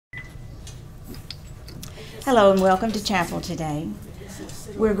Hello and welcome to chapel today.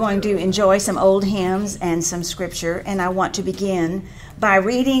 We're going to enjoy some old hymns and some scripture, and I want to begin by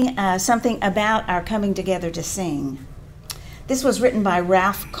reading something about our coming together to sing. This was written by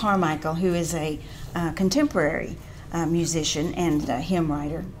Ralph Carmichael, who is a contemporary musician and hymn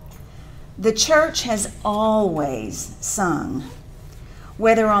writer. The church has always sung,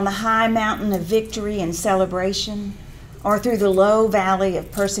 whether on the high mountain of victory and celebration, or through the low valley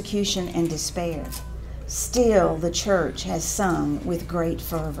of persecution and despair. Still, the church has sung with great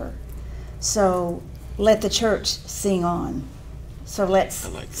fervor. So let the church sing on. So let's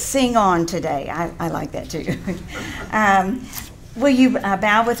sing on today. I like that too. Will you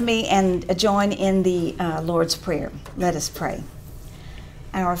bow with me and join in the Lord's Prayer? Let us pray.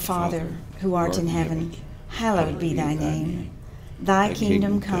 Our Father, who art in heaven, hallowed be thy name. Thy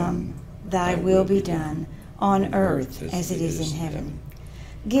kingdom come, thy will be done, on earth as it is in heaven.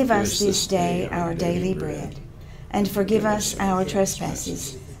 Give us this day our daily bread, and forgive us our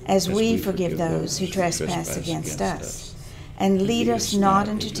trespasses, as we forgive those who trespass against us. And lead us not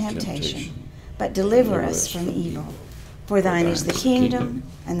into temptation, but deliver us from evil. For thine is the kingdom,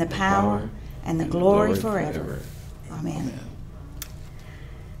 and the power, and the glory forever. Amen.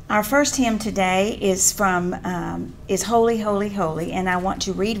 Our first hymn today is from Holy, Holy, Holy, and I want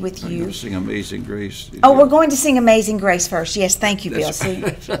to read with you. Are you going to sing Amazing Grace? Oh, we're going to sing Amazing Grace first. Yes, thank you, Bill. See?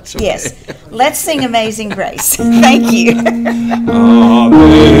 That's okay. Yes, let's sing Amazing Grace. Thank you. Amazing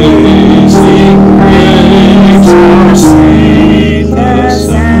grace, how sweet the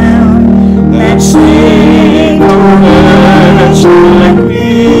sound that saved a wretch like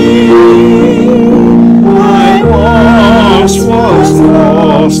me. I once was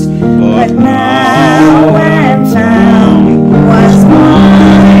lost, but now am found. Was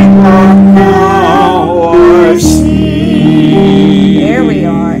blind, but now I see. There we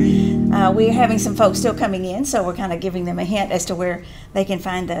are. We're having some folks still coming in, so we're kind of giving them a hint as to where they can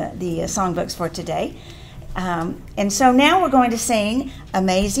find the songbooks for today. And so now we're going to sing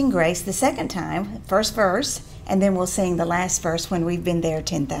Amazing Grace the second time, first verse, and then we'll sing the last verse when we've been there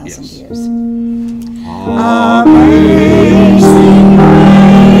 10,000 years. Amazing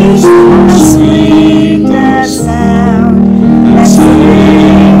grace, how sweet the sound that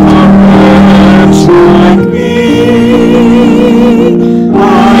saved a wretch like me.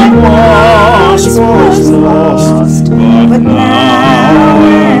 I once was lost, but now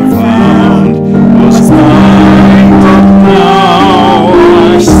am found. Was blind, but now I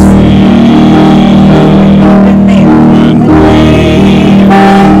see. When we were there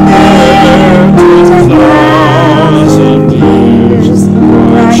 10,000 years,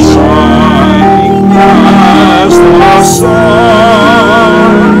 bright shining as the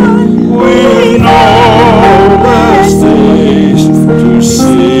sun, we know best days to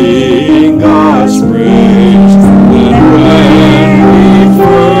sing God's praise than when we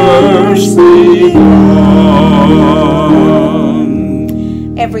first begun.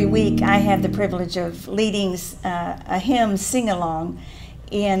 Every week I have the privilege of leading a hymn sing-along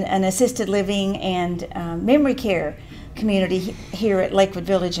in an assisted living and memory care community here at Lakewood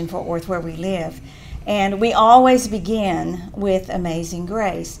Village in Fort Worth, where we live. And we always begin with Amazing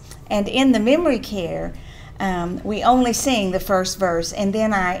Grace. And in the memory care, we only sing the first verse, and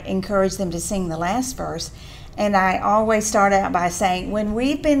then I encourage them to sing the last verse. And I always start out by saying, when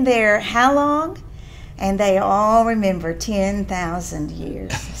we've been there, how long? And they all remember 10,000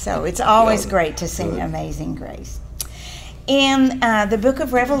 years. So it's always great to sing Amazing Grace. In the book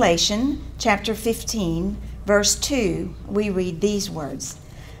of Revelation, chapter 15, verse 2, we read these words.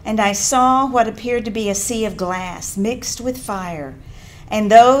 And I saw what appeared to be a sea of glass mixed with fire,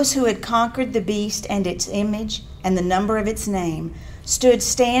 and those who had conquered the beast and its image and the number of its name stood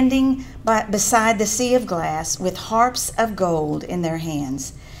standing beside the sea of glass with harps of gold in their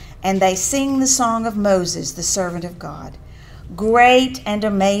hands. And they sing the song of Moses, the servant of God. Great and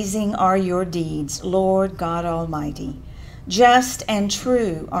amazing are your deeds, Lord God Almighty. Just and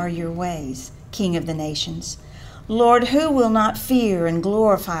true are your ways, King of the nations. Lord, who will not fear and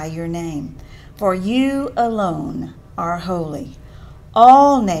glorify your name? For you alone are holy.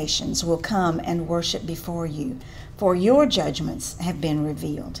 All nations will come and worship before you, for your judgments have been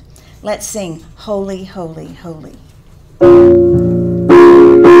revealed. Let's sing, Holy, Holy, Holy.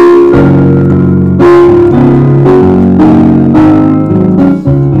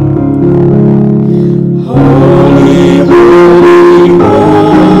 Holy, holy, holy.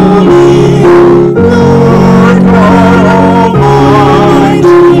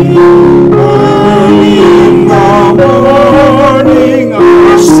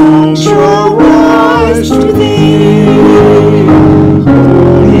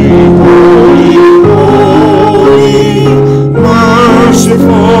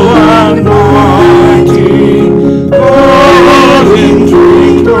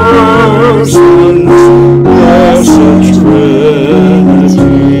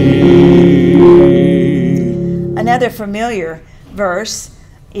 Another familiar verses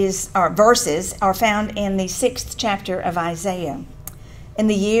are found in the 6th chapter of Isaiah. In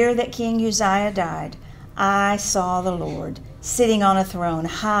the year that King Uzziah died, I saw the Lord sitting on a throne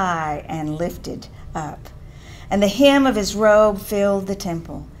high and lifted up, and the hem of his robe filled the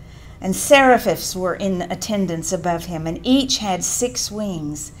temple. And seraphims were in attendance above him, and each had 6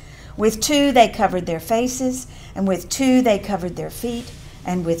 wings. With 2 they covered their faces, and with 2 they covered their feet,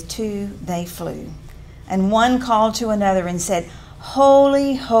 and with 2 they flew. And one called to another and said,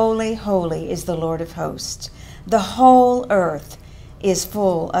 Holy, holy, holy is the Lord of hosts. The whole earth is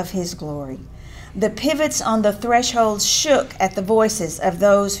full of his glory. The pivots on the thresholds shook at the voices of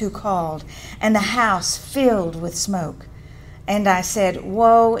those who called, and the house filled with smoke. And I said,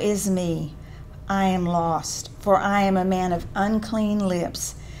 Woe is me, I am lost, for I am a man of unclean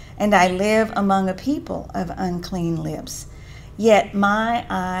lips, and I live among a people of unclean lips. Yet my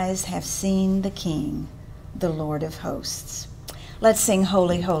eyes have seen the King, the Lord of hosts. Let's sing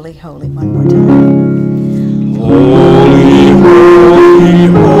Holy, Holy, Holy one more time. Holy, holy,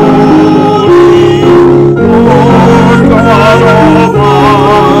 holy, Lord God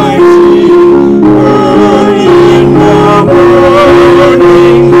Almighty, early in the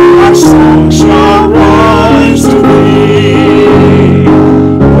morning our song shall rise to thee.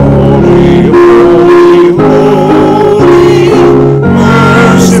 Holy, holy, holy,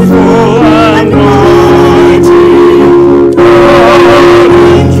 merciful and mighty, God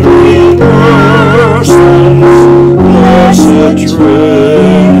in 3 persons, blessed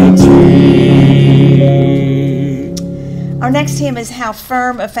Trinity. Our next hymn is How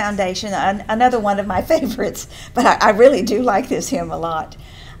Firm a Foundation, another one of my favorites, but I really do like this hymn a lot.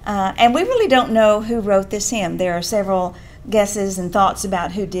 And we really don't know who wrote this hymn. There are several guesses and thoughts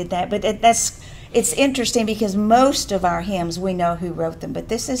about who did that, but it's interesting because most of our hymns we know who wrote them, but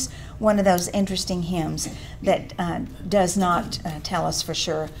this is one of those interesting hymns that does not tell us for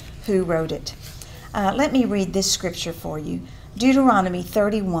sure who wrote it. Let me read this scripture for you. Deuteronomy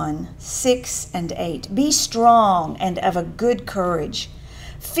 31, 6 and 8. Be strong and of a good courage.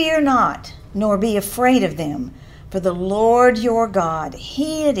 Fear not, nor be afraid of them. For the Lord your God,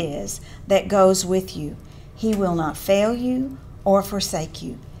 he it is that goes with you. He will not fail you or forsake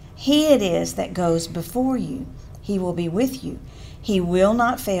you. He it is that goes before you. He will be with you. He will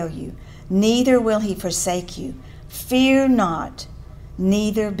not fail you, neither will he forsake you. Fear not,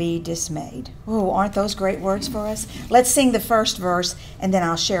 neither be dismayed. Oh, aren't those great words for us? Let's sing the first verse, and then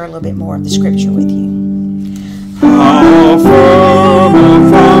I'll share a little bit more of the scripture with you. How firm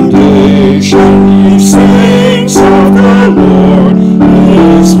a foundation, ye saints of the Lord,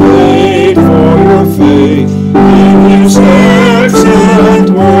 is laid for your faith in his excellent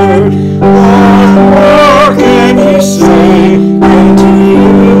word. What more can he say? And to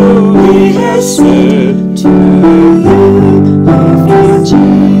you he has said, to you, of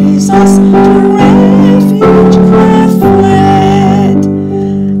Jesus, to refuge hath fled.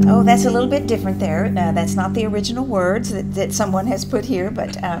 Oh, that's a little bit different there. That's not the original words that someone has put here,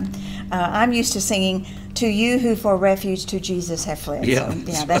 but I'm used to singing, to you who for refuge to Jesus have fled. Yeah.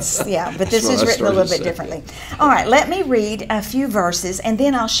 So, but this is written a little bit differently. All right, let me read a few verses, and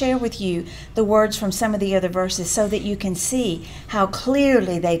then I'll share with you the words from some of the other verses so that you can see how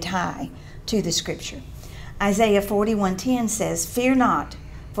clearly they tie to the scripture. Isaiah 41:10 says, Fear not,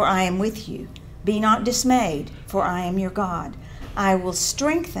 for I am with you. Be not dismayed, for I am your God. I will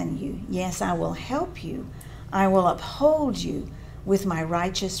strengthen you. Yes, I will help you. I will uphold you with my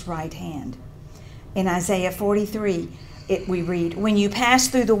righteous right hand. In Isaiah 43, we read, When you pass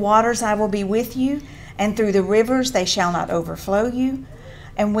through the waters, I will be with you, and through the rivers, they shall not overflow you.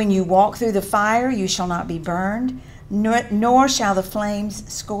 And when you walk through the fire, you shall not be burned, nor shall the flames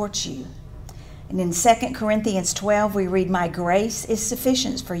scorch you. And in 2 Corinthians 12, we read, My grace is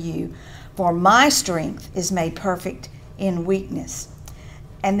sufficient for you, for my strength is made perfect in weakness.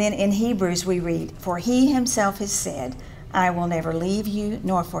 And then in Hebrews we read, For he himself has said, I will never leave you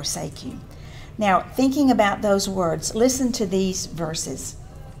nor forsake you. Now, thinking about those words, listen to these verses.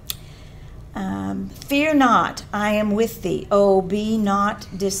 Fear not, I am with thee. Oh, be not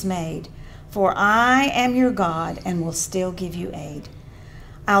dismayed, for I am your God and will still give you aid.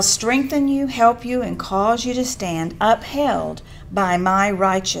 I'll strengthen you, help you, and cause you to stand upheld by my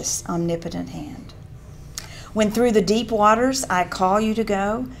righteous, omnipotent hand. When through the deep waters I call you to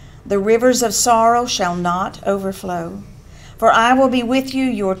go, the rivers of sorrow shall not overflow. For I will be with you,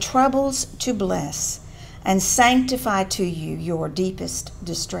 your troubles to bless, and sanctify to you your deepest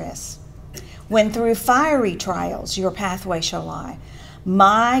distress. When through fiery trials your pathway shall lie,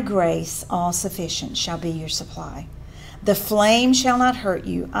 my grace all sufficient shall be your supply. The flame shall not hurt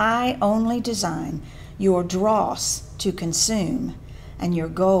you, I only design your dross to consume, and your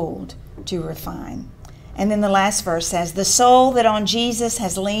gold to refine. And then the last verse says, the soul that on Jesus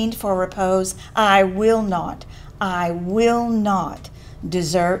has leaned for repose, I will not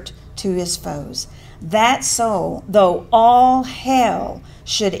desert to his foes. That soul, though all hell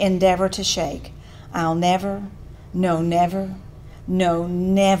should endeavor to shake, I'll never, no never, no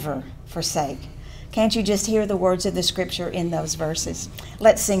never forsake. Can't you just hear the words of the scripture in those verses?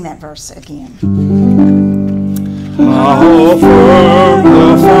 Let's sing that verse again. How firm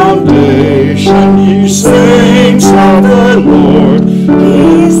the foundation, ye saints of the Lord,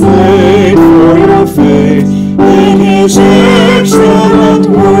 is laid for your faith in his excellent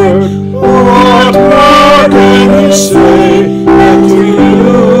word. What more can he say? And to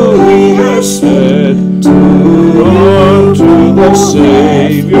you he has said, to unto the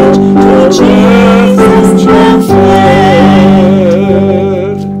Savior, to Jesus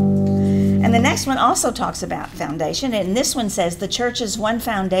fled. And the next one also talks about foundation, and this one says the church's one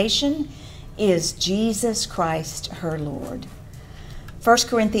foundation is Jesus Christ, her Lord. 1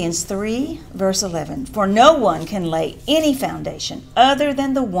 Corinthians 3, verse 11, for no one can lay any foundation other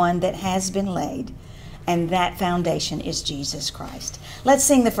than the one that has been laid, and that foundation is Jesus Christ. Let's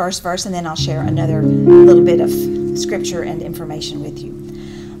sing the first verse, and then I'll share another little bit of scripture and information with you.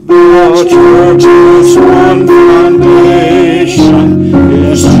 The church's one foundation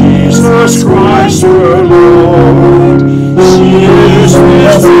is Jesus Christ, her Lord. She is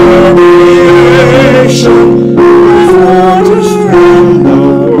his creation, with water and the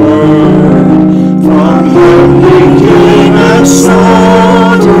word. From him he came and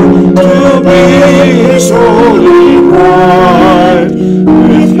sought her to be his holy bride.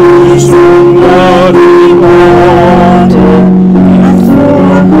 With his own blood he bought her, and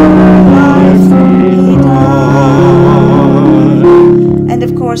for her life he died. And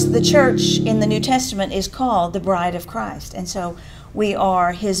of course, the church in the New Testament is called the bride of Christ. And so we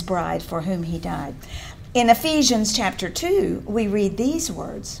are his bride for whom he died. In Ephesians chapter 2, we read these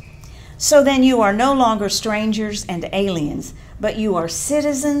words. So then you are no longer strangers and aliens, but you are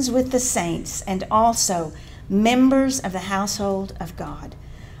citizens with the saints and also members of the household of God,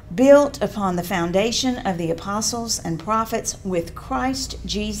 built upon the foundation of the apostles and prophets, with Christ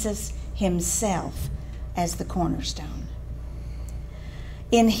Jesus himself as the cornerstone.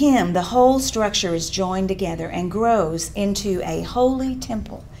 In him, the whole structure is joined together and grows into a holy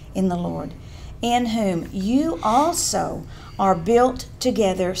temple in the Lord, in whom you also are built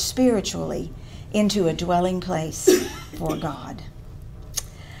together spiritually into a dwelling place for God.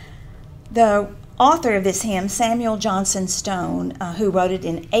 The author of this hymn, Samuel Johnson Stone, who wrote it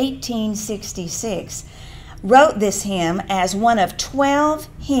in 1866, wrote this hymn as one of 12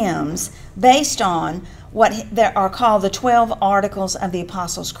 hymns based on what are called the 12 Articles of the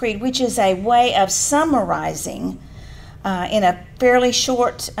Apostles' Creed, which is a way of summarizing in a fairly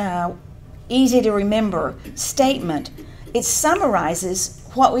short, easy to remember statement. It summarizes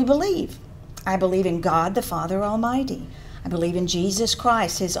what we believe. I believe in God the Father Almighty. I believe in Jesus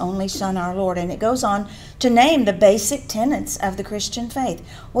Christ, his only Son, our Lord. And it goes on to name the basic tenets of the Christian faith.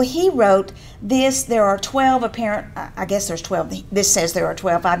 Well, he wrote this. There are 12 apparent, I guess there's 12. This says there are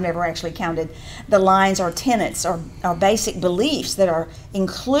 12. I've never actually counted the lines or tenets or basic beliefs that are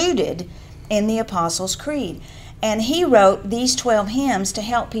included in the Apostles' Creed. And he wrote these 12 hymns to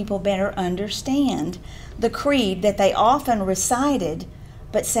help people better understand the creed that they often recited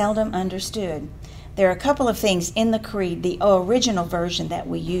but seldom understood. There are a couple of things in the creed, the original version that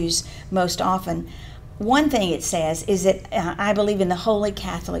we use most often. One thing it says is that I believe in the Holy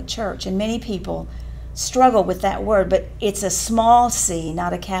Catholic Church, and many people struggle with that word, but it's a small c,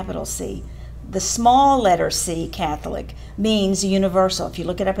 not a capital C. The small letter C, Catholic, means universal. If you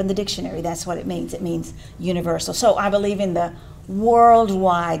look it up in the dictionary, that's what it means. It means universal. So I believe in the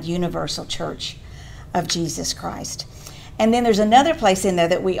worldwide universal church of Jesus Christ. And then there's another place in there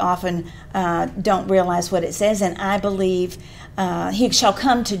that we often don't realize what it says, and I believe he shall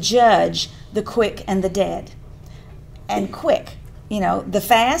come to judge the quick and the dead. And quick, the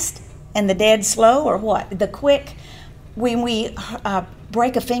fast and the dead slow, or what? The quick, when we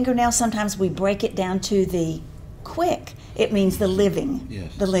break a fingernail, sometimes we break it down to the quick. It means the living,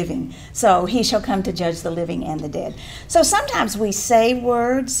 yes. The living. So he shall come to judge the living and the dead. So sometimes we say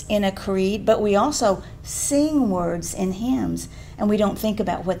words in a creed, but we also sing words in hymns, and we don't think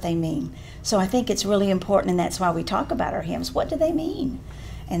about what they mean. So I think it's really important, and that's why we talk about our hymns. What do they mean?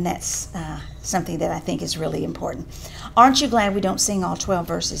 And that's something that I think is really important. Aren't you glad we don't sing all 12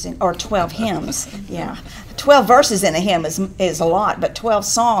 verses or 12 hymns? Yeah, 12 verses in a hymn is a lot, but 12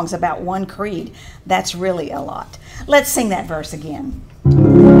 songs about one creed, that's really a lot. Let's sing that verse again.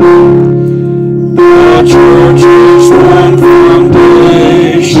 The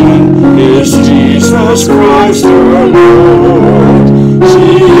Jesus Christ our Lord.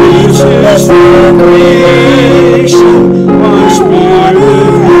 She is His new creation, my spirit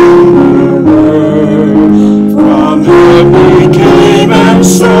and the word. From Him He came and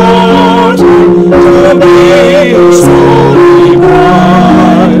sought to be His holy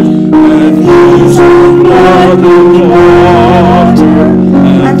bride, and His own blood bought her,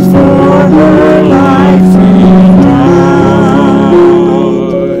 and for her life He died.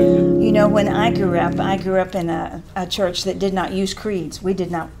 You know, when I grew up in a church that did not use creeds. We did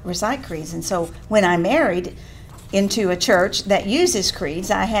not recite creeds. And so when I married into a church that uses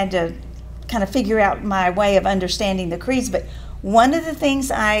creeds, I had to kind of figure out my way of understanding the creeds. But one of the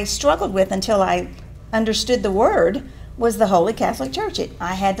things I struggled with until I understood the word was the Holy Catholic Church.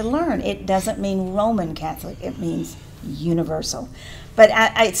 I had to learn. It doesn't mean Roman Catholic. It means universal. But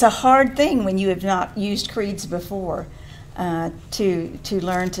it's a hard thing when you have not used creeds before to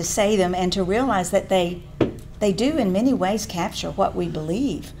learn to say them and to realize that they do in many ways capture what we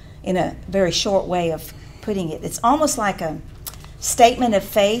believe in a very short way of putting it. It's almost like a statement of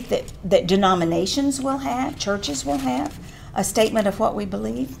faith that denominations will have, churches will have, a statement of what we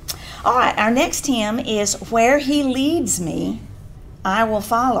believe. All right, our next hymn is Where He Leads Me, I Will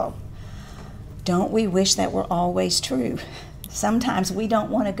Follow. Don't we wish that were always true? Sometimes we don't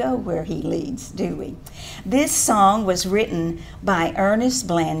want to go where He leads, do we? This song was written by Ernest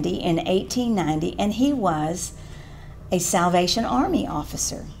Blandy in 1890, and he was a Salvation Army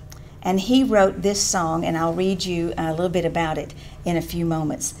officer. And he wrote this song, and I'll read you a little bit about it in a few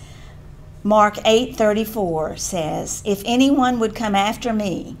moments. Mark 8:34 says, "If anyone would come after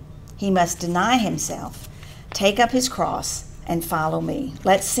me, he must deny himself, take up his cross, and follow me."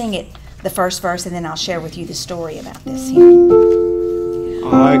 Let's sing it, the first verse, and then I'll share with you the story about this hymn.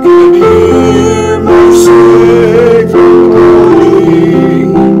 I can hear my Savior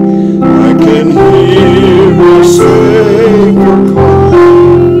calling. I can hear my Savior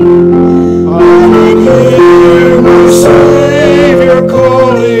calling. I can hear my Savior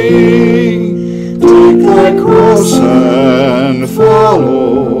calling. Take thy cross and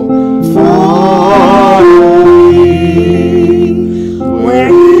follow me. Where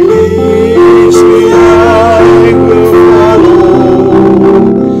He leads me, I will follow.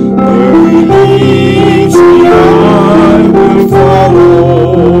 Where He leads me, I will follow.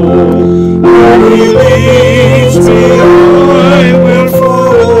 Where He leads me, I will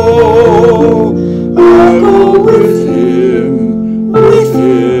follow. I'll go with Him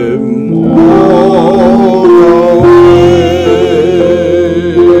all the way.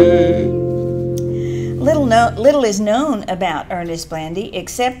 Little is known about Ernest Blandy,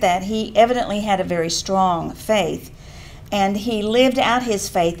 except that he evidently had a very strong faith, and he lived out his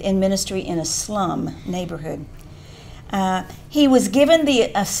faith in ministry in a slum neighborhood. He was given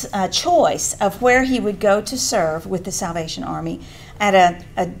the choice of where he would go to serve with the Salvation Army at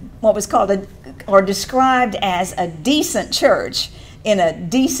what was called or described as a decent church in a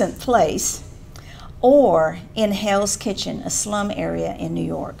decent place, or in Hell's Kitchen, a slum area in New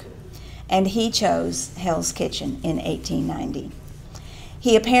York. And he chose Hell's Kitchen in 1890.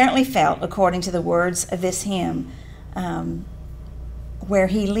 He apparently felt, according to the words of this hymn, where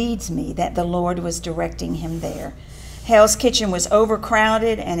He leads me, that the Lord was directing him there. Hell's Kitchen was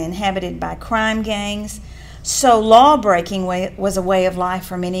overcrowded and inhabited by crime gangs, so law-breaking was a way of life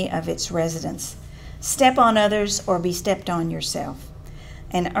for many of its residents. Step on others or be stepped on yourself.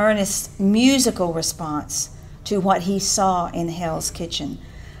 And Ernest's musical response to what he saw in Hell's Kitchen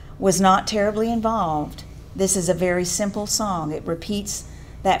was not terribly involved. This is a very simple song. It repeats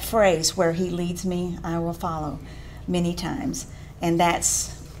that phrase, where He leads me, I will follow, many times. And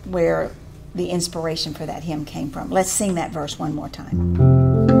that's where the inspiration for that hymn came from. Let's sing that verse one more time.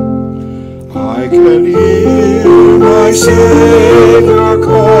 I can hear my Savior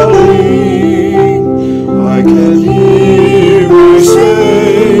calling. I can hear my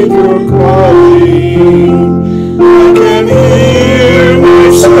Savior calling. I can hear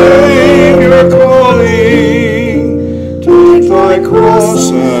my Savior calling. Take thy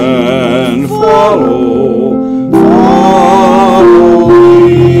cross and follow me.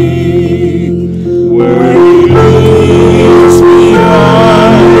 Where He leads me, I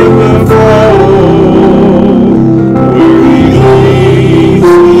will follow. Where He leads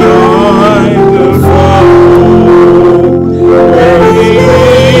me, I will follow. Where He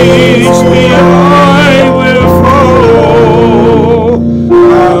leads me, I will follow.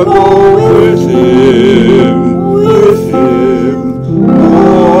 I'll go with Him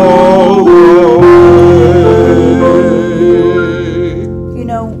all the way. You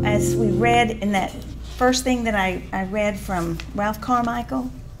know, as we read in that first thing that I read from Ralph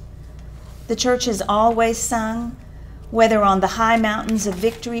Carmichael, The church has always sung, whether on the high mountains of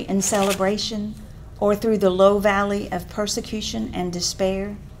victory and celebration or through the low valley of persecution and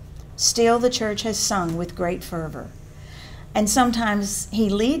despair. Still, the church has sung with great fervor. And sometimes he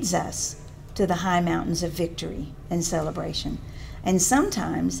leads us to the high mountains of victory and celebration. And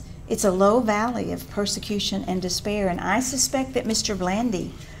sometimes it's a low valley of persecution and despair. And I suspect that Mr.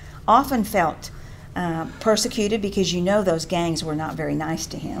 Blandy often felt persecuted, because you know those gangs were not very nice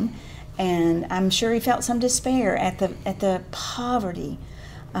to him. And I'm sure he felt some despair at the poverty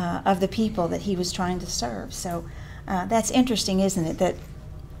of the people that he was trying to serve. So that's interesting, isn't it, that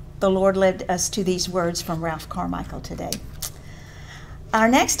the Lord led us to these words from Ralph Carmichael today. Our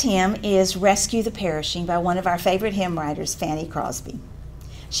next hymn is Rescue the Perishing by one of our favorite hymn writers, Fanny Crosby.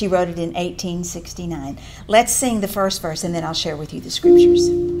 She wrote it in 1869. Let's sing the first verse, and then I'll share with you the scriptures.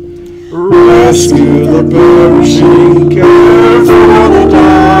 Rescue the perishing, care for the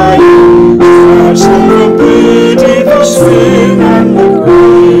dying, snatch them from pity, the sin, and the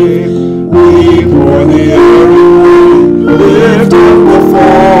grave. Weep for the erring one, lift up the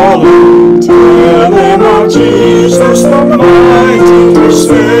fallen, tell them of Jesus, the mighty to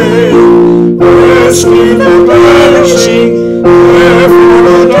save. Rescue the perishing, care for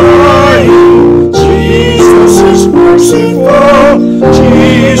the dying, Jesus is merciful,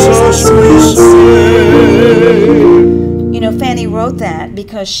 Jesus will save. You know, Fanny wrote that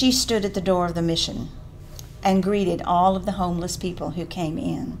because she stood at the door of the mission and greeted all of the homeless people who came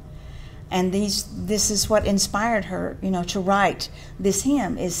in. And this is what inspired her, you know, to write this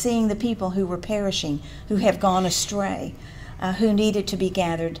hymn, is seeing the people who were perishing, who have gone astray, who needed to be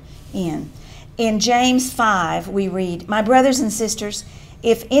gathered in. In James 5, we read, "My brothers and sisters,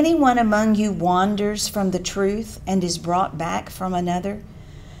 if anyone among you wanders from the truth and is brought back from another,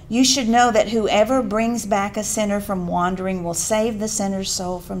 you should know that whoever brings back a sinner from wandering will save the sinner's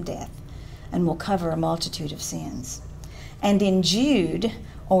soul from death and will cover a multitude of sins." And in Jude,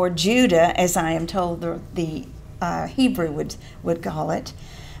 or Judah, as I am told the Hebrew would call it,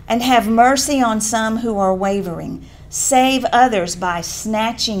 "And have mercy on some who are wavering. Save others by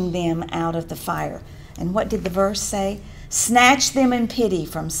snatching them out of the fire." And what did the verse say? "Snatch them in pity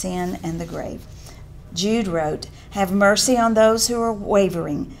from sin and the grave." Jude wrote, "Have mercy on those who are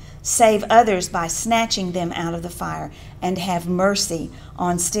wavering. Save others by snatching them out of the fire. And have mercy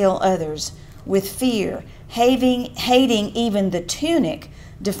on still others with fear, hating even the tunic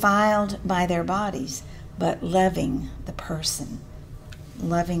defiled by their bodies, but loving the person."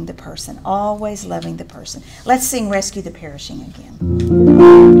 Loving the person, always loving the person. Let's sing Rescue the Perishing again.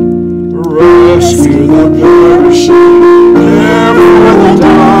 Rescue the perishing, care for the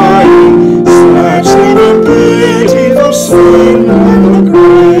dying, snatch them in pity, the sin and the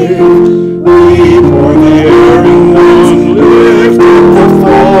grave. Weep for the erring one, lift up the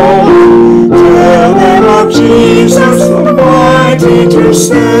fallen, tell them of Jesus, the mighty to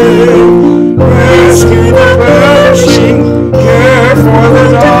save. Rescue the perishing, care for the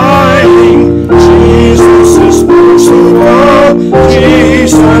dying, Jesus is merciful,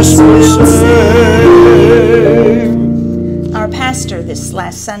 Jesus will save. Our pastor this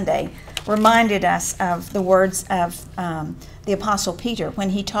last Sunday reminded us of the words of the Apostle Peter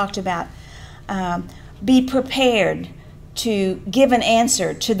when he talked about be prepared to give an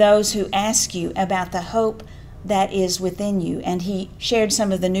answer to those who ask you about the hope that is within you. And he shared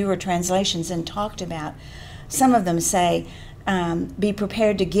some of the newer translations and talked about, some of them say, be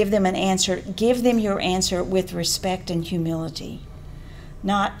prepared to give them an answer. Give them your answer with respect and humility.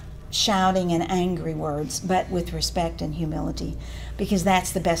 Not shouting and angry words, but with respect and humility. Because that's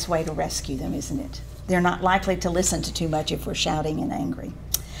the best way to rescue them, isn't it? They're not likely to listen to too much if we're shouting and angry.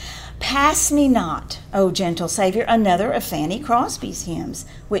 "Pass Me Not, O Gentle Savior," another of Fanny Crosby's hymns,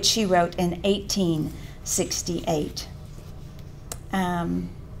 which she wrote in 1868.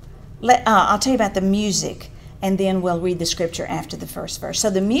 I'll tell you about the music, and then we'll read the scripture after the first verse.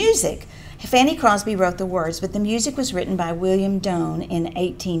 So the music, Fanny Crosby wrote the words, but the music was written by William Doane in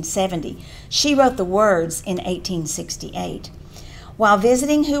 1870. She wrote the words in 1868. While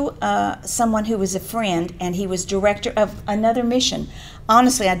visiting someone who was a friend, and he was director of another mission.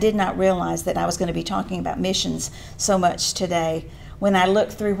 Honestly, I did not realize that I was going to be talking about missions so much today. When I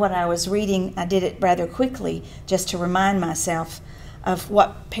looked through what I was reading, I did it rather quickly just to remind myself of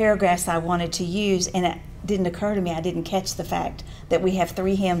what paragraphs I wanted to use, and it didn't occur to me, I didn't catch the fact that we have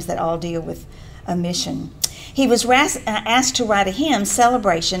 3 hymns that all deal with a mission. He was asked to write a hymn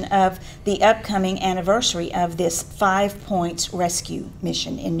celebration of the upcoming anniversary of this 5 Points Rescue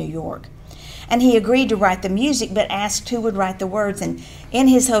mission in New York. And he agreed to write the music, but asked who would write the words. And in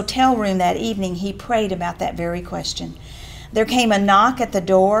his hotel room that evening, he prayed about that very question. There came a knock at the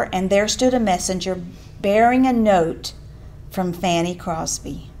door, and there stood a messenger bearing a note from Fanny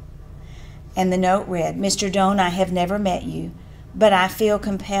Crosby. And the note read, "Mr. Doane, I have never met you, but I feel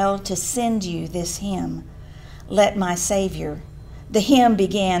compelled to send you this hymn, Let My Savior." The hymn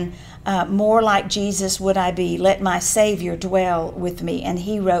began, "More like Jesus would I be, let my Savior dwell with me." And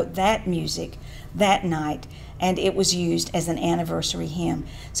he wrote that music that night, and it was used as an anniversary hymn.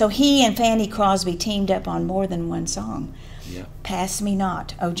 So he and Fanny Crosby teamed up on more than one song. Yeah. Pass me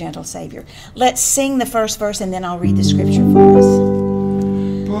not, O gentle Savior. Let's sing the first verse, and then I'll read the scripture for us.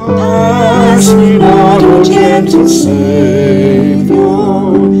 Pass me not, O gentle Savior,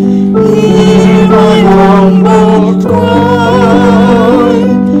 hear my humble cry.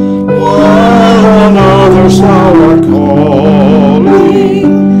 While on others thou art calling,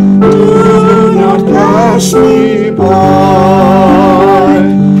 do not pass me by.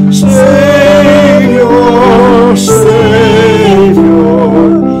 Savior, Savior,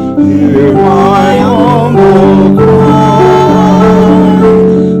 hear my humble cry.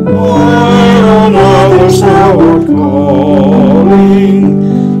 While on others thou art calling,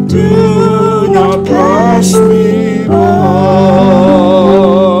 do not pass me by.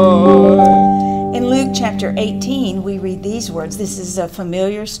 In Luke chapter 18, we read these words. This is a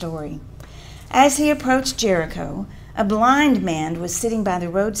familiar story. As he approached Jericho, a blind man was sitting by the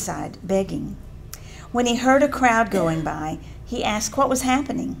roadside begging. When he heard a crowd going by, he asked what was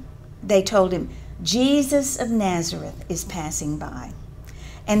happening. They told him, "Jesus of Nazareth is passing by."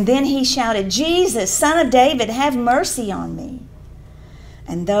 And then he shouted, "Jesus, Son of David, have mercy on me."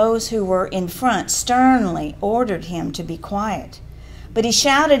 And those who were in front sternly ordered him to be quiet. But he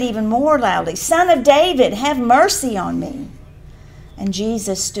shouted even more loudly, "Son of David, have mercy on me." And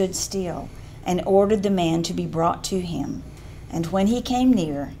Jesus stood still and ordered the man to be brought to him. And when he came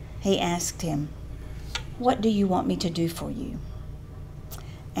near, he asked him, "What do you want me to do for you?"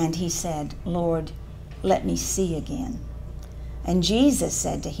 And he said, "Lord, let me see again." And Jesus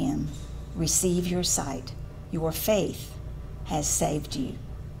said to him, "Receive your sight. Your faith has saved you."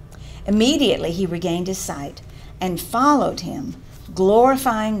 Immediately he regained his sight and followed him,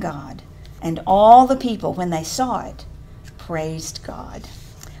 glorifying God. And all the people, when they saw it, praised God.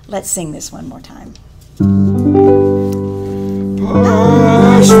 Let's sing this one more time.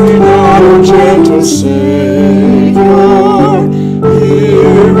 Pass me not, O gentle Savior,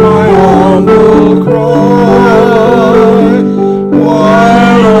 hear my humble cry.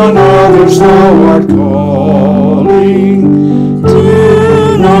 While on others thou art calling,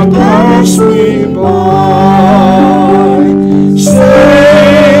 do not pass me by.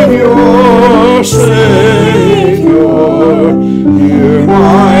 Savior, Savior, hear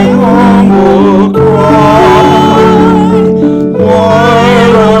my humble cry.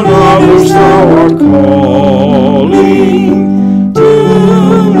 While on others thou art calling, do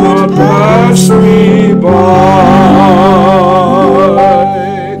not pass me by.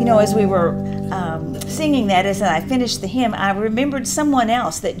 You know, as we were singing that, as I finished the hymn, I remembered someone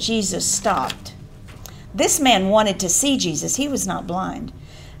else that Jesus stopped. This man wanted to see Jesus. He was not blind.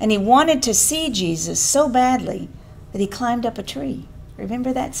 And he wanted to see Jesus so badly that he climbed up a tree.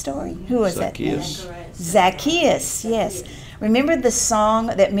 Remember that story? Who was Zacchaeus. that? Zacchaeus, yes. Remember the song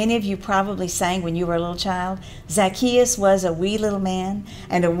that many of you probably sang when you were a little child? Zacchaeus was a wee little man,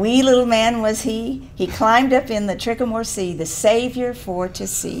 and a wee little man was he. He climbed up in the Sycamore Sea, the Savior for to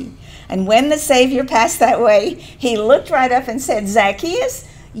see. And when the Savior passed that way, he looked right up and said, "Zacchaeus,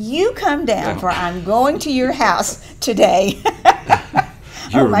 you come down, for I'm going to your house today."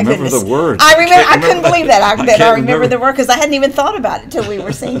 You remember the words. I couldn't believe that. I remember the word. word because I hadn't even thought about it till we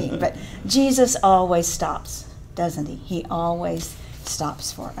were singing. But Jesus always stops, doesn't he? He always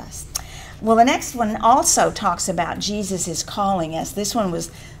stops for us. Well, the next one also talks about Jesus is calling us. This one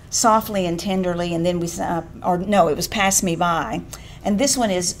was softly and tenderly, and then it was pass me by. And this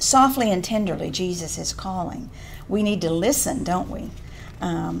one is softly and tenderly, Jesus is calling. We need to listen, don't we?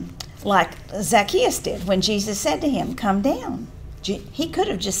 Like Zacchaeus did when Jesus said to him, "Come down." He could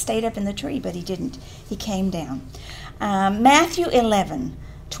have just stayed up in the tree, but he didn't. He came down. Matthew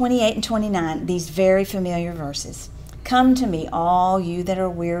 11:28 and 29, these very familiar verses. "Come to me, all you that are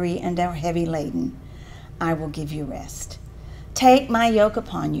weary and are heavy laden. I will give you rest. Take my yoke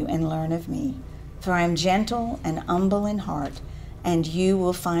upon you and learn of me, for I am gentle and humble in heart, and you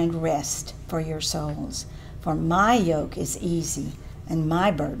will find rest for your souls. For my yoke is easy and my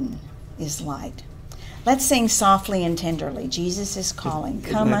burden is light." Let's sing softly and tenderly. Jesus is calling.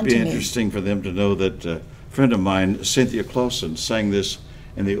 Come unto me. It might be interesting for them to know that a friend of mine, Cynthia Clausen, sang this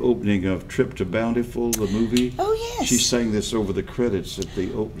and the opening of Trip to Bountiful, the movie. Oh, yes. She sang this over the credits at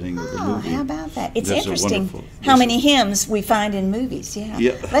the opening of the movie. How about that? It's That's interesting wonderful. how many hymns we find in movies. Yeah.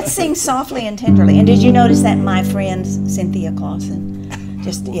 Yeah. Let's sing softly and tenderly. And did you notice that my friend Cynthia Clausen?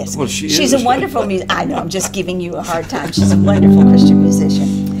 Just yes. Well, she's a wonderful musician. I know. I'm just giving you a hard time. She's a wonderful Christian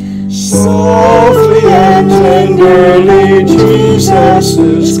musician. Softly and tenderly, Jesus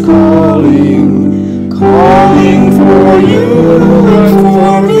is calling, calling for you and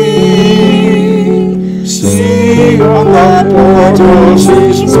for me. See on the portals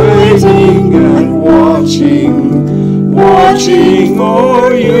He's waiting and watching, watching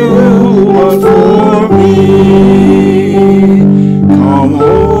o'er you and for me. Come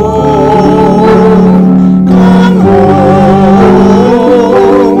home, come home.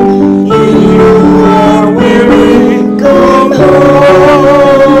 You are weary, come home.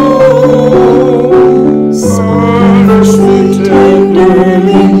 Earnestly,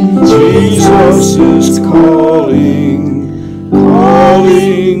 tenderly, Jesus is calling,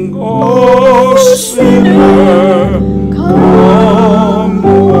 calling, oh sinner, come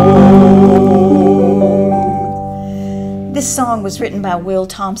home. This song was written by Will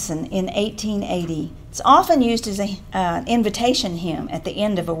Thompson in 1880. It's often used as an invitation hymn at the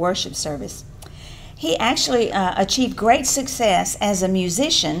end of a worship service. He actually achieved great success as a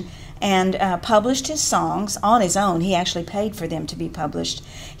musician and published his songs on his own. He actually paid for them to be published.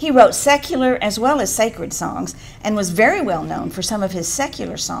 He wrote secular as well as sacred songs and was very well known for some of his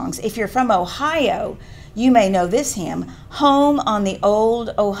secular songs. If you're from Ohio, you may know this hymn, Home on the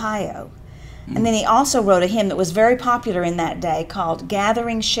Old Ohio. And then he also wrote a hymn that was very popular in that day called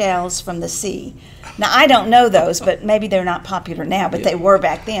Gathering Shells from the Sea. Now, I don't know those, but maybe they're not popular now, but they were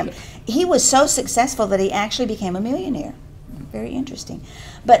back then. He was so successful that he actually became a millionaire. Very interesting.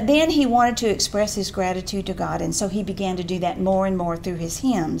 But then he wanted to express his gratitude to God, and so he began to do that more and more through his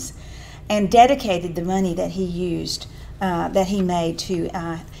hymns and dedicated the money that he used, that he made to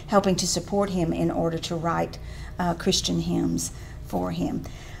helping to support him in order to write Christian hymns for him.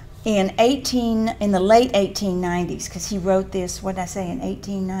 In the late 1890s, because he wrote this, what did I say, in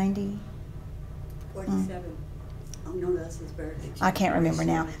 1890? 47. Oh, no, that's his birthday. I can't remember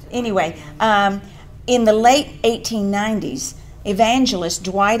now. Anyway, in the late 1890s, evangelist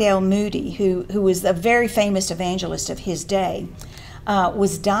Dwight L. Moody, who was a very famous evangelist of his day,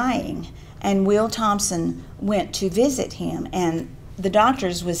 was dying, and Will Thompson went to visit him, and the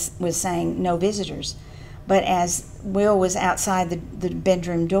doctors was saying no visitors. But as Will was outside the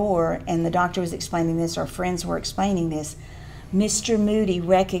bedroom door and the doctor was explaining this, or friends were explaining this, Mr. Moody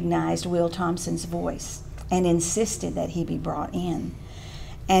recognized Will Thompson's voice and insisted that he be brought in.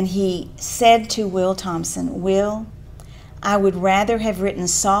 And he said to Will Thompson, Will, I would rather have written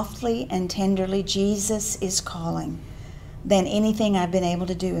softly and tenderly, Jesus is calling, than anything I've been able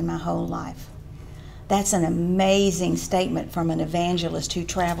to do in my whole life. That's an amazing statement from an evangelist who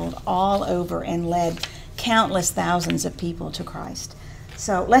traveled all over and led countless thousands of people to Christ.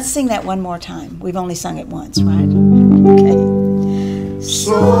 So let's sing that one more time. We've only sung it once, right? Okay.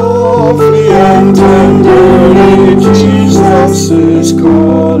 Softly and tenderly, Jesus is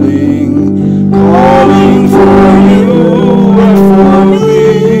calling, calling for you and for me.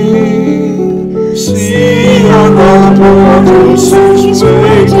 See on the portals He's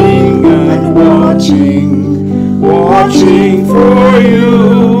waiting and watching, watching for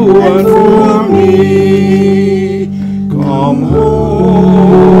you and for me. Come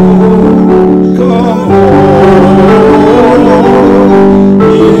home, come home.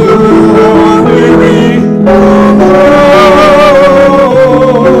 You are weary, come home.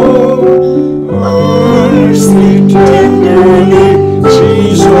 Earnestly, tenderly,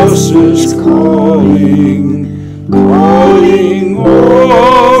 Jesus is calling, calling,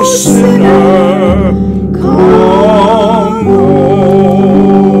 oh sinner, come home.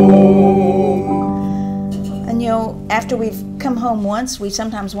 And you know, after we've come home once, we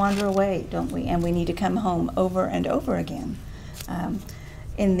sometimes wander away, don't we? And we need to come home over and over again.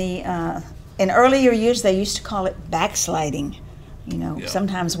 In earlier years, they used to call it backsliding. You know,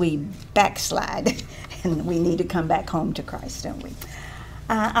 sometimes we backslide, and we need to come back home to Christ, don't we?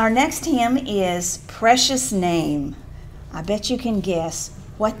 Our next hymn is Precious Name. I bet you can guess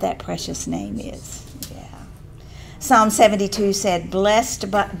what that precious name is. Yeah. Psalm 72 said, Blessed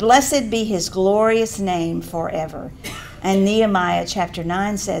be his glorious name forever. And Nehemiah chapter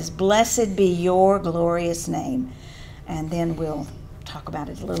 9 says, Blessed be your glorious name. And then we'll talk about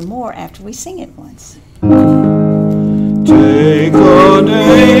it a little more after we sing it once. Take the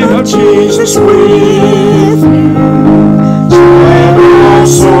name of Jesus with you, child of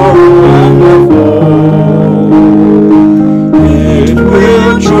sorrow and of woe. It will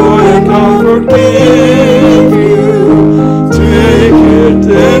it,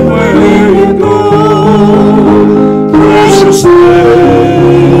 then where you go. Precious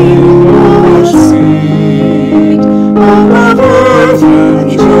name, oh sweet, above earth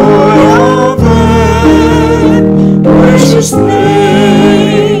and joy of heaven. Precious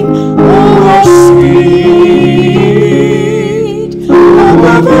name, oh sweet,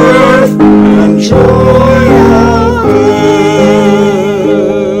 above earth and joy of heaven.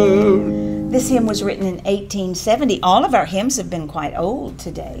 This hymn was written in 1870. All of our hymns have been quite old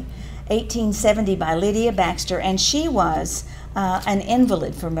today. 1870 by Lydia Baxter, and she was an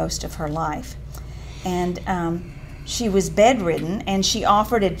invalid for most of her life. And she was bedridden, and she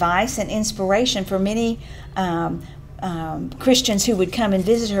offered advice and inspiration for many Christians who would come and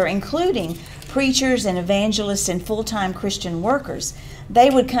visit her, including preachers and evangelists and full-time Christian workers. They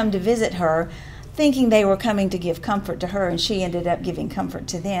would come to visit her thinking they were coming to give comfort to her, and she ended up giving comfort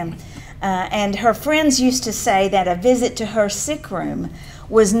to them. And her friends used to say that a visit to her sick room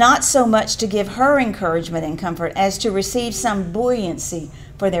was not so much to give her encouragement and comfort as to receive some buoyancy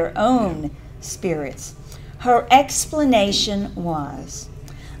for their own spirits. Her explanation was,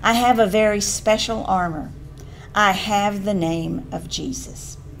 I have a very special armor. I have the name of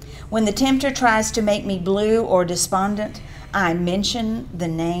Jesus. When the tempter tries to make me blue or despondent, I mention the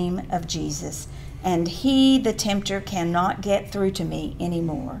name of Jesus, and he, the tempter, cannot get through to me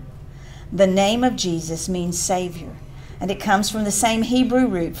anymore. The name of Jesus means Savior, and it comes from the same Hebrew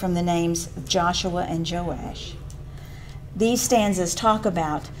root from the names of Joshua and Joash. These stanzas talk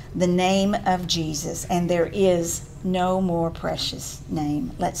about the name of Jesus, and there is no more precious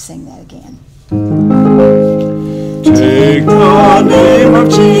name. Let's sing that again. Take the name of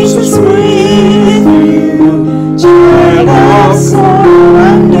Jesus with you, child of sorrow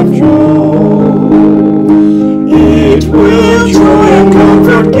and of joy. It will joy and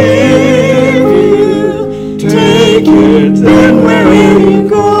comfort give you. Take it, then wherever you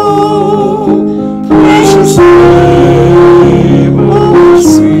go. Precious name, oh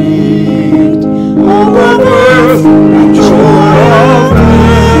sweet, above earth and joy of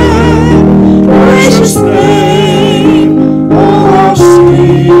heaven. Precious name, oh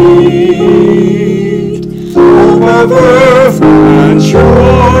sweet, above earth and joy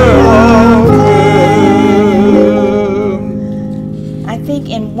of heaven. I think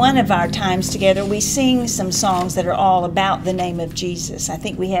in one of our times together we sing some songs that are all about the name of Jesus. I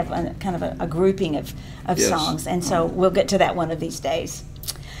think we have kind of a grouping of Yes. songs, and so we'll get to that one of these days.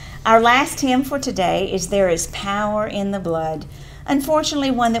 Our last hymn for today is There is Power in the Blood.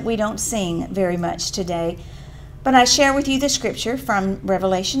 Unfortunately, one that we don't sing very much today. But I share with you the scripture from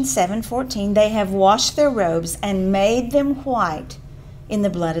Revelation 7:14. They have washed their robes and made them white in the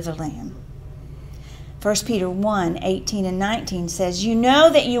blood of the Lamb. 1 Peter 1:18 and 19 says, You know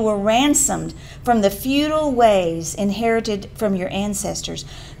that you were ransomed from the futile ways inherited from your ancestors,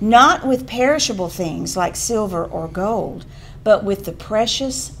 not with perishable things like silver or gold, but with the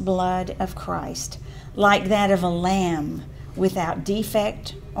precious blood of Christ, like that of a lamb without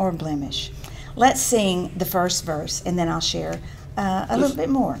defect or blemish. Let's sing the first verse, and then I'll share a little bit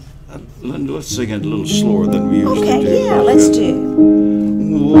more. Linda, let's sing it a little slower than we usually do. Okay, yeah, let's do.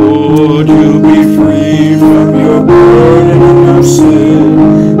 Would you be free from your burden of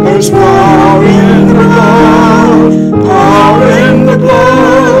sin? There's power in the blood, power in the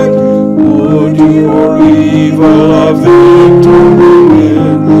blood. Would your evil of victory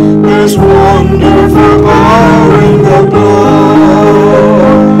win? There's wonderful power in the blood.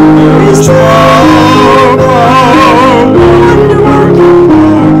 There is power, wonder-working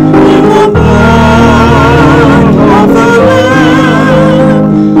power in the blood of the Lamb.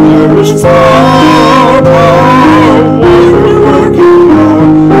 There is power, wonder-working power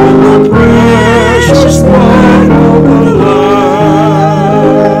in the precious blood of the Lamb.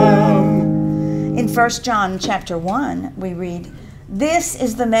 In 1 John chapter 1, we read, This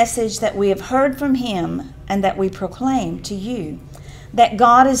is the message that we have heard from him and that we proclaim to you, that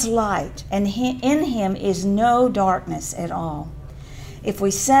God is light, and in him is no darkness at all. If we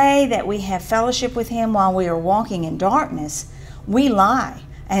say that we have fellowship with him while we are walking in darkness, we lie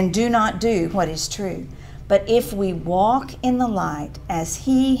and do not do what is true. But if we walk in the light as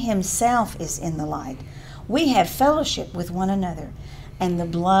he himself is in the light, we have fellowship with one another, and the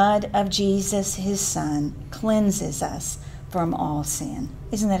blood of Jesus, his Son, cleanses us from all sin.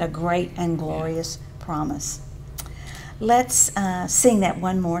 Isn't that a great and glorious promise? Let's sing that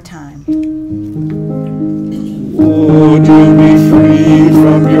one more time. Would you be free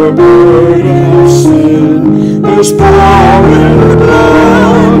from your burden of sin? There's power in the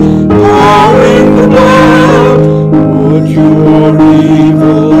blood, power in the blood. Would your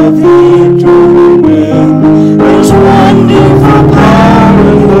evil of victory win? There's wonderful power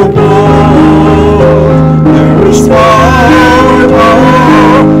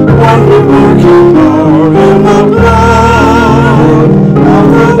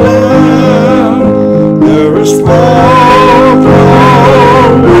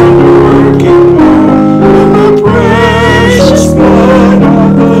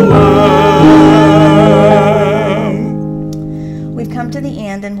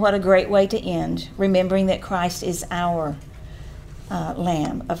what a great way to end, remembering that Christ is our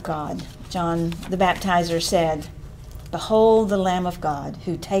Lamb of God. John the Baptizer said, "Behold the Lamb of God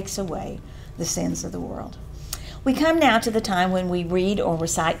who takes away the sins of the world." We come now to the time when we read or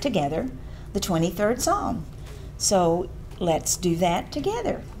recite together the 23rd Psalm. So let's do that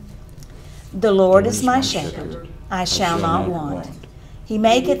together. The Lord is my shepherd, I shall not want. He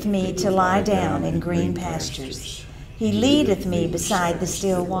maketh me to lie down in green pastures. He leadeth me beside the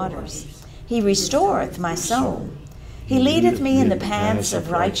still waters. He restoreth my soul. He leadeth me in the paths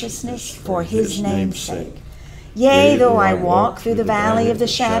of righteousness for his name's sake. Yea, though I walk through the valley of the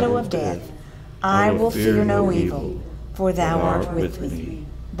shadow of death, I will fear no evil, for thou art with me.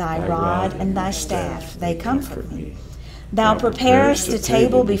 Thy rod and thy staff, they comfort me. Thou preparest a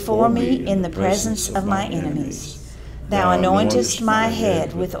table before me in the presence of my enemies. Thou anointest my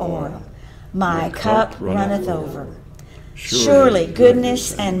head with oil. My cup runneth over. Surely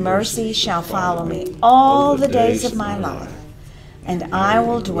goodness and mercy shall follow me all the days of my life, and I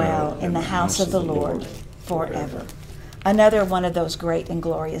will dwell in the house of the Lord forever. Another one of those great and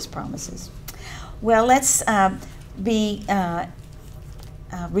glorious promises. Well, let's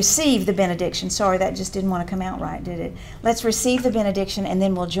receive the benediction. Sorry, that just didn't want to come out right, did it? Let's receive the benediction, and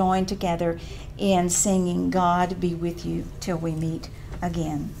then we'll join together in singing "God Be With You Till We Meet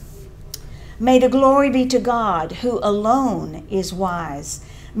Again." May the glory be to God, who alone is wise.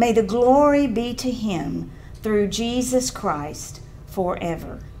 May the glory be to him through Jesus Christ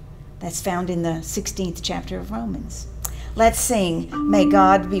forever. That's found in the 16th chapter of Romans. Let's sing, "May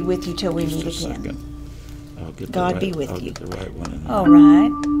God be with you till we meet again." God be with you. I'll get the right one. All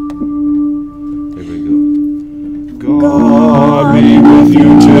right. Here we go. God be with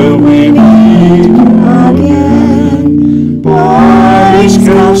you till we meet again. By his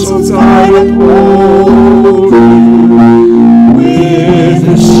counsels I uphold you. With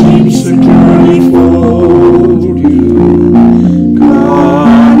his sheep securely fold you.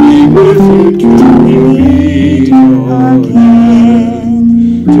 God be with you till we meet again.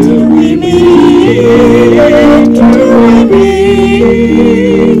 Till we meet, till we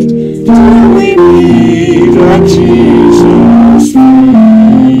meet, till we meet at Jesus'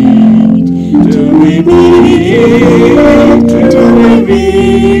 feet. Till we meet, till we meet.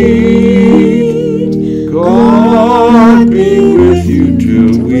 God be with you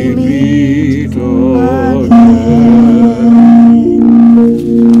till we meet again.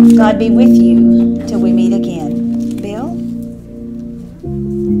 God be with you.